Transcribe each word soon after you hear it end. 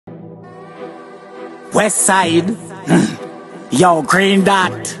West Side. Yo, Green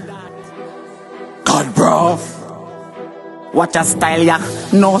Dot. God, bro. What a style, yeah.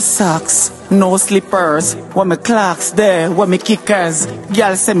 No socks, no slippers. When me clocks there, when me kickers.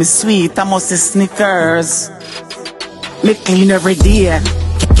 Girl say me sweet, I must say Snickers. Me clean every day.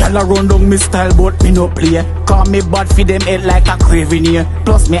 Girl around on me style, but me no play. Call me bad for them head like a craving here.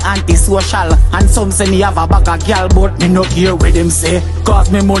 Plus me anti-social, and some say me have a bag of girl, but me no care what them say.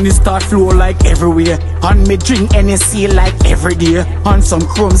 Cause me money start flow like everywhere. And me drink NSC like every day. And some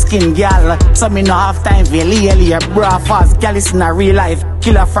chrome skin girl, so me no have time for lay. Brafazz, girl is in a real life,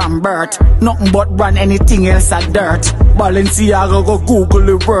 killer from birth. Nothing but brand, anything else a dirt. Balenciaga go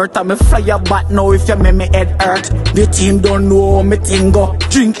Google the word, and me fly your bat now if you make me head hurt. The team don't know how me thing go.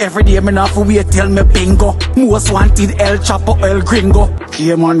 Drink every day, me not for wait till me bingo. Most wanted El Chapo, El Gringo.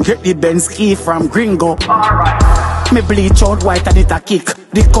 Came on, get the Benz key from Gringo. Alright. Me bleach out white and it a kick.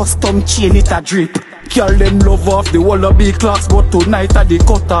 The custom chain it a drip. Girl them love off the wallaby clocks, but tonight at the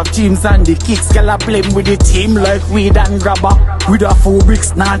cut off jeans and the kicks. Girl a play with the team like weed and grabber. With a 4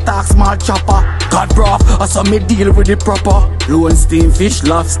 bricks, non-talk small chopper. God bro, I saw me deal with the proper. Low steam fish,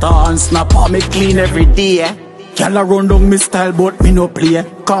 lobster and snapper. Me clean every day. Girl around on me style, but me no play.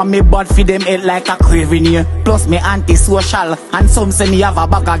 Call me bad for them head like a craving here. Plus me anti-social, and some say me have a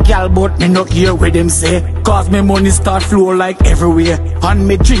bag of girl, but me no care what them say. Cause me money start flow like everywhere. And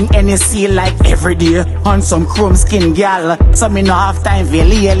me drink NSC like every day. And some chrome skin girl, so me no have time for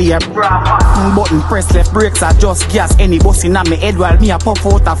lay. Button press left brakes are just gas. Any bus in me head while me a pop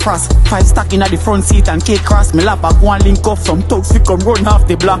out a frost. 5 stack in the front seat and cake cross. Me lap back one link up, some thugs fi come run off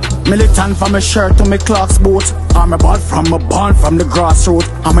the block. Militant from me shirt to me clocks boot. I'm a bad from me born from the grassroots.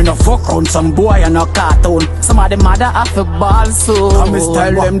 I'm in a fuck round some boy and a cartoon. Some of them mother have a ball so. Come me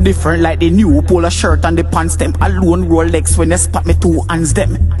style them different like the new polo shirt and the pants them. Alone Rolex when they spot me 2 hands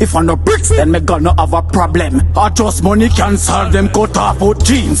them. If I no bricks then me gonna have a problem. I just money can solve them. Cut off out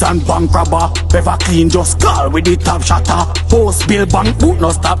jeans and bank robber. Ever clean just call with the top shutter. Post bill bank boot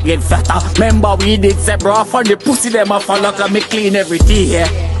no stop get fatter. Remember we did say bro for the pussy them a follow cause me clean every day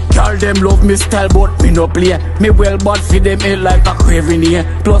yeah. Girl them love me style but me no play. Me well bad for them head like a craving here.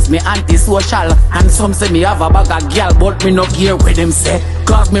 Plus me anti-social, and some say me have a bag of girl, but me no care what them say.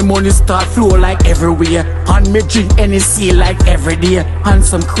 Cause me money start flow like everywhere. And me drink NSC like every day. And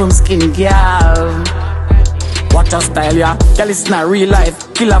some chrome skin girl. Watch your style, yeah. Girl, it's not real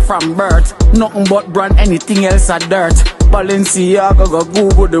life. Killer from birth. Nothing but brand, anything else a dirt. Balenciaga go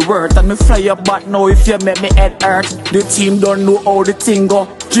Google the word. And me fly your bat now if you make me head hurt. The team don't know how the thing go.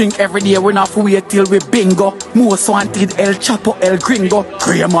 Drink every day, we not wait till we bingo. Most wanted El Chapo, El Gringo.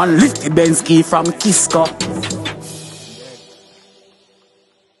 Cream and lift the Benz key from Kisco.